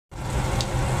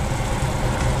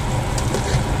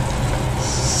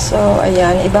So,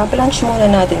 ayan, ibablanch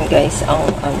muna natin guys ang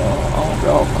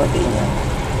broccoli niya.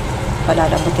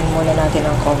 Palalambutin muna natin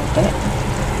ng konti.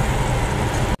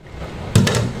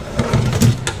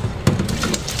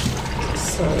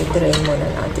 So, i-drain muna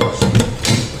natin siya.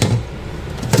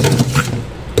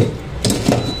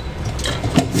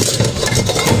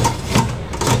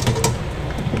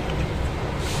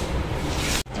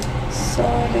 So,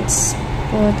 let's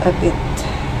put a bit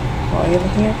oil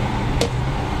here.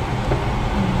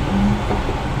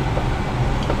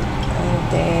 And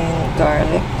then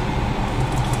garlic.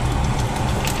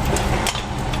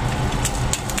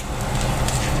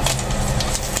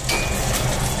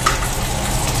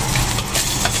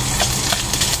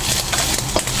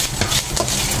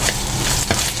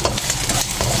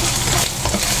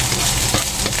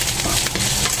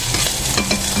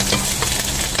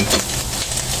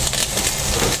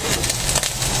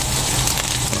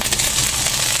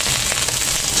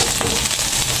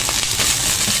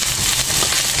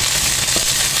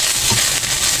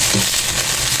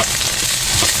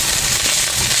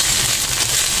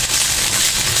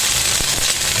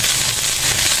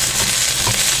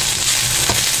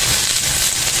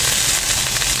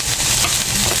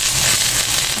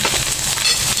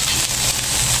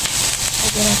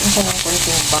 Lagyan natin siya ng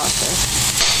konting butter.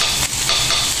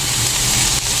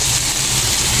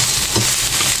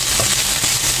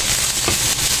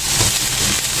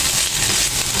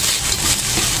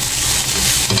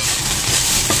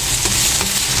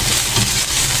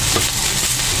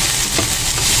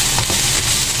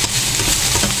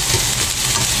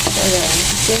 So, ayan.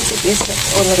 Since it is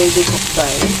already cooked,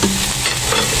 guys,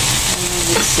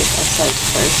 let's set aside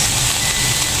first.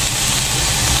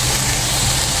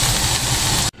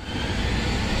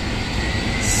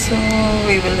 So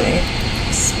we will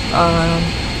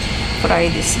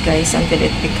fry this guys until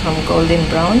it become golden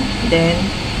brown. Then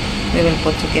we will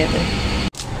put together.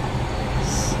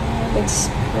 So let's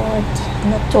put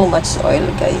not too much oil,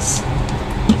 guys.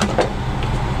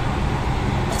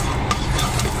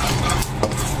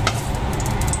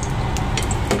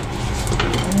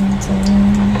 And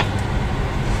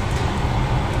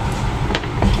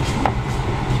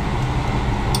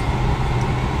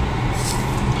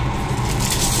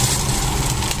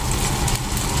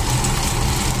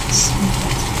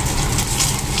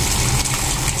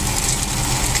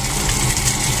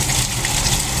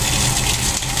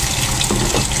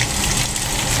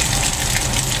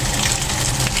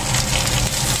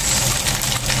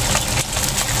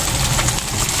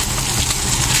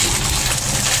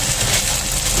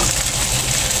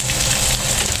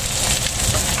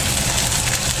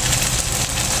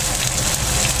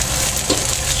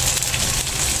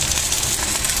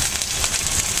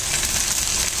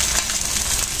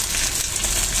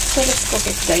so let's cook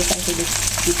it, guys, until it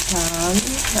become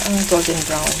golden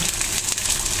brown.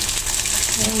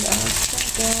 And after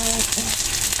that,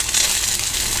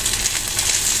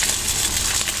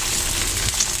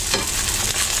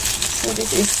 so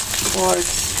this is pork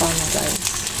spam,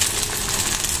 guys.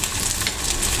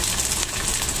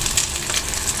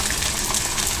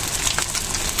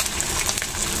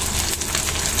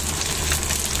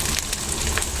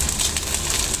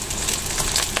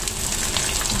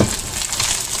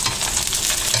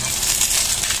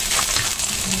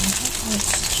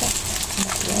 Let's check.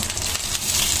 Not yet.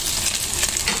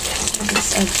 So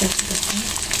let's adjust the thing.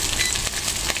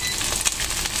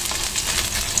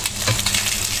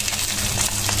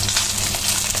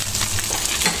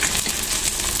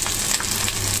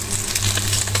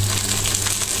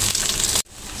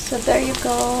 So there you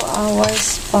go. Our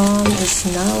spam is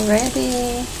now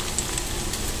ready.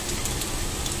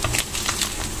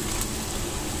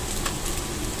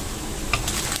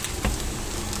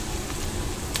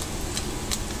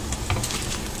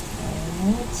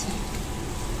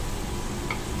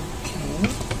 Okay.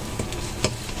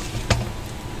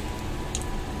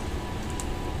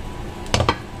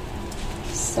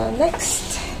 So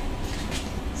next,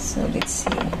 so let's see.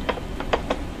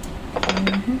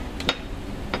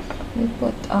 We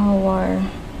put our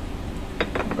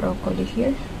broccoli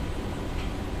here.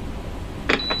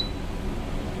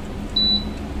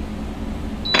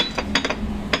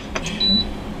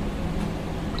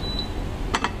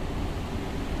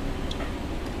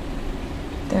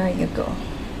 There you go.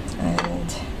 And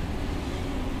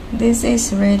this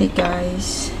is ready,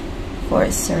 guys, for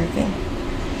serving.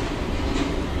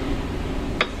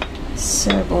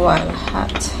 Serve while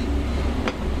hot.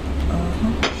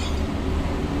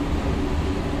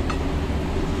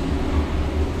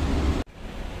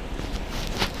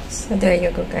 So there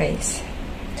you go, guys.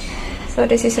 So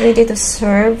this is ready to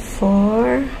serve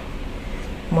for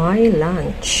my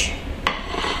lunch.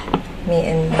 me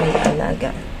and my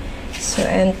alaga. So,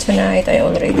 and tonight I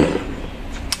already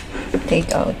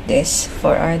take out this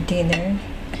for our dinner.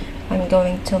 I'm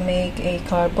going to make a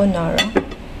carbonara.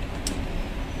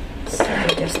 So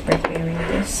I'm just preparing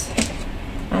this.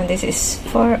 And this is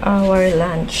for our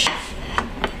lunch.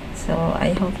 So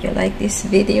I hope you like this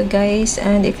video, guys.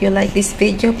 And if you like this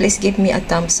video, please give me a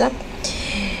thumbs up.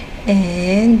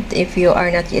 And if you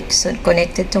are not yet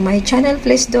connected to my channel,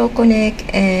 please do connect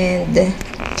and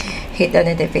hit the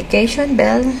notification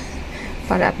bell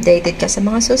para updated ka sa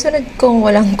mga susunod kong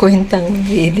walang kwentang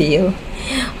video.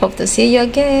 Hope to see you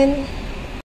again.